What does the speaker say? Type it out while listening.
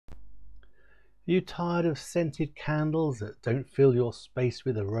Are you tired of scented candles that don't fill your space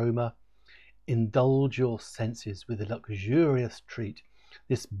with aroma? Indulge your senses with a luxurious treat.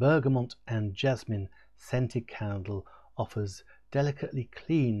 This bergamot and jasmine scented candle offers delicately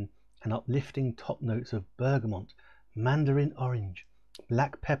clean and uplifting top notes of bergamot, mandarin orange,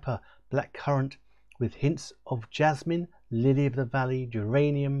 black pepper, black currant, with hints of jasmine, lily of the valley,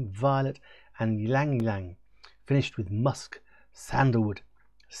 geranium, violet, and ylang ylang, finished with musk, sandalwood,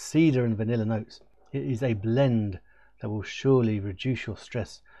 cedar, and vanilla notes. It is a blend that will surely reduce your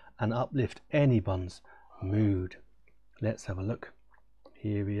stress and uplift anyone's mood. Let's have a look.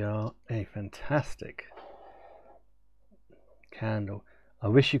 Here we are, a fantastic candle. I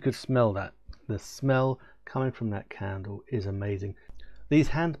wish you could smell that. The smell coming from that candle is amazing. These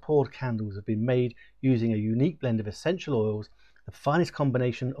hand-poured candles have been made using a unique blend of essential oils, the finest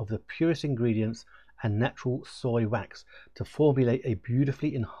combination of the purest ingredients and natural soy wax to formulate a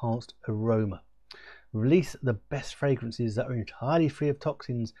beautifully enhanced aroma. Release the best fragrances that are entirely free of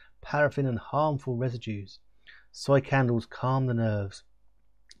toxins, paraffin, and harmful residues. Soy candles calm the nerves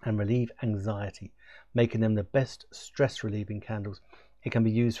and relieve anxiety, making them the best stress-relieving candles. It can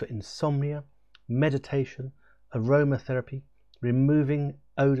be used for insomnia, meditation, aromatherapy, removing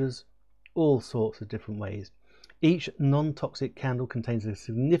odours, all sorts of different ways. Each non-toxic candle contains a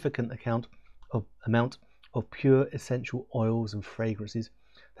significant amount of pure essential oils and fragrances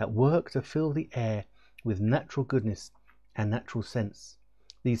that work to fill the air with natural goodness and natural scents.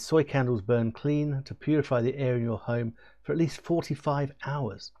 These soy candles burn clean to purify the air in your home for at least 45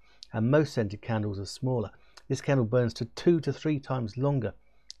 hours, and most scented candles are smaller. This candle burns to 2 to 3 times longer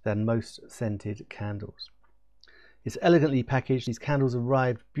than most scented candles. It's elegantly packaged. These candles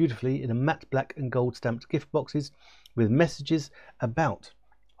arrived beautifully in a matte black and gold stamped gift boxes with messages about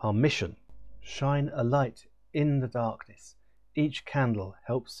our mission: shine a light in the darkness. Each candle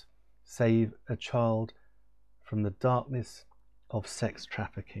helps save a child from the darkness of sex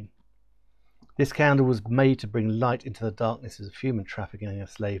trafficking. This candle was made to bring light into the darknesses of human trafficking and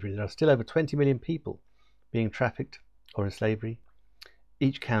slavery. There are still over 20 million people being trafficked or in slavery.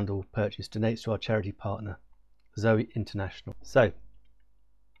 Each candle purchased donates to our charity partner, Zoe International. So,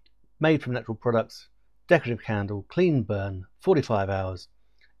 made from natural products, decorative candle, clean burn, 45 hours,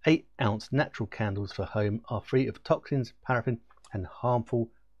 8-ounce natural candles for home are free of toxins, paraffin, and harmful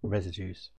residues.